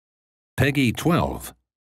Peggy 12.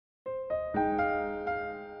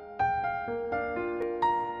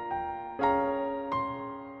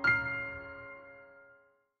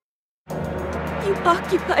 You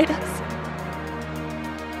occupied us.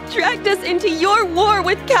 Dragged us into your war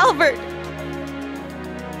with Calvert.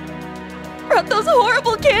 Brought those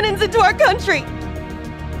horrible cannons into our country.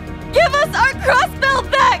 Give us our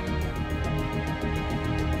crossbell back!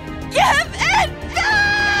 Give it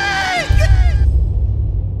back!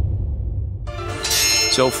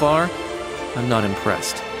 So far, I'm not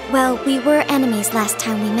impressed. Well, we were enemies last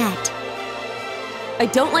time we met. I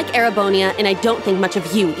don't like Arabonia, and I don't think much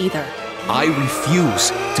of you either. I refuse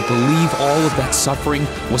to believe all of that suffering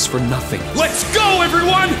was for nothing. Let's go,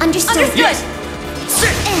 everyone! Understood. Yes!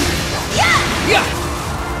 Sit! Yeah! Yeah!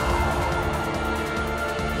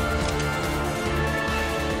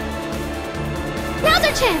 Now's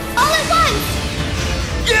our chance! All at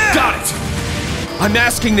once! Yeah! Got it! I'm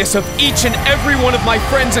asking this of each and every one of my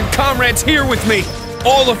friends and comrades here with me.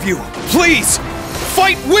 All of you, please,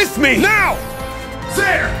 fight with me! Now!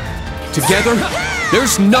 There! Together,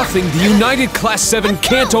 there's nothing the United Class 7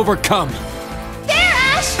 can't overcome. There,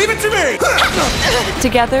 Ash! Leave it to me!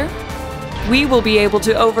 Together, we will be able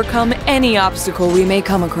to overcome any obstacle we may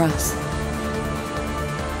come across.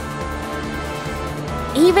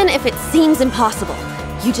 Even if it seems impossible,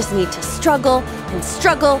 you just need to struggle and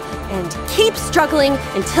struggle and keep struggling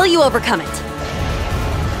until you overcome it.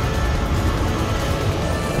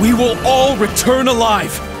 We will all return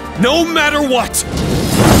alive, no matter what!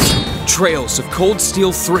 Trails of Cold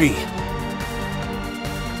Steel 3.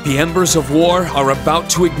 The embers of war are about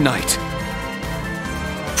to ignite.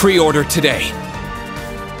 Pre-order today.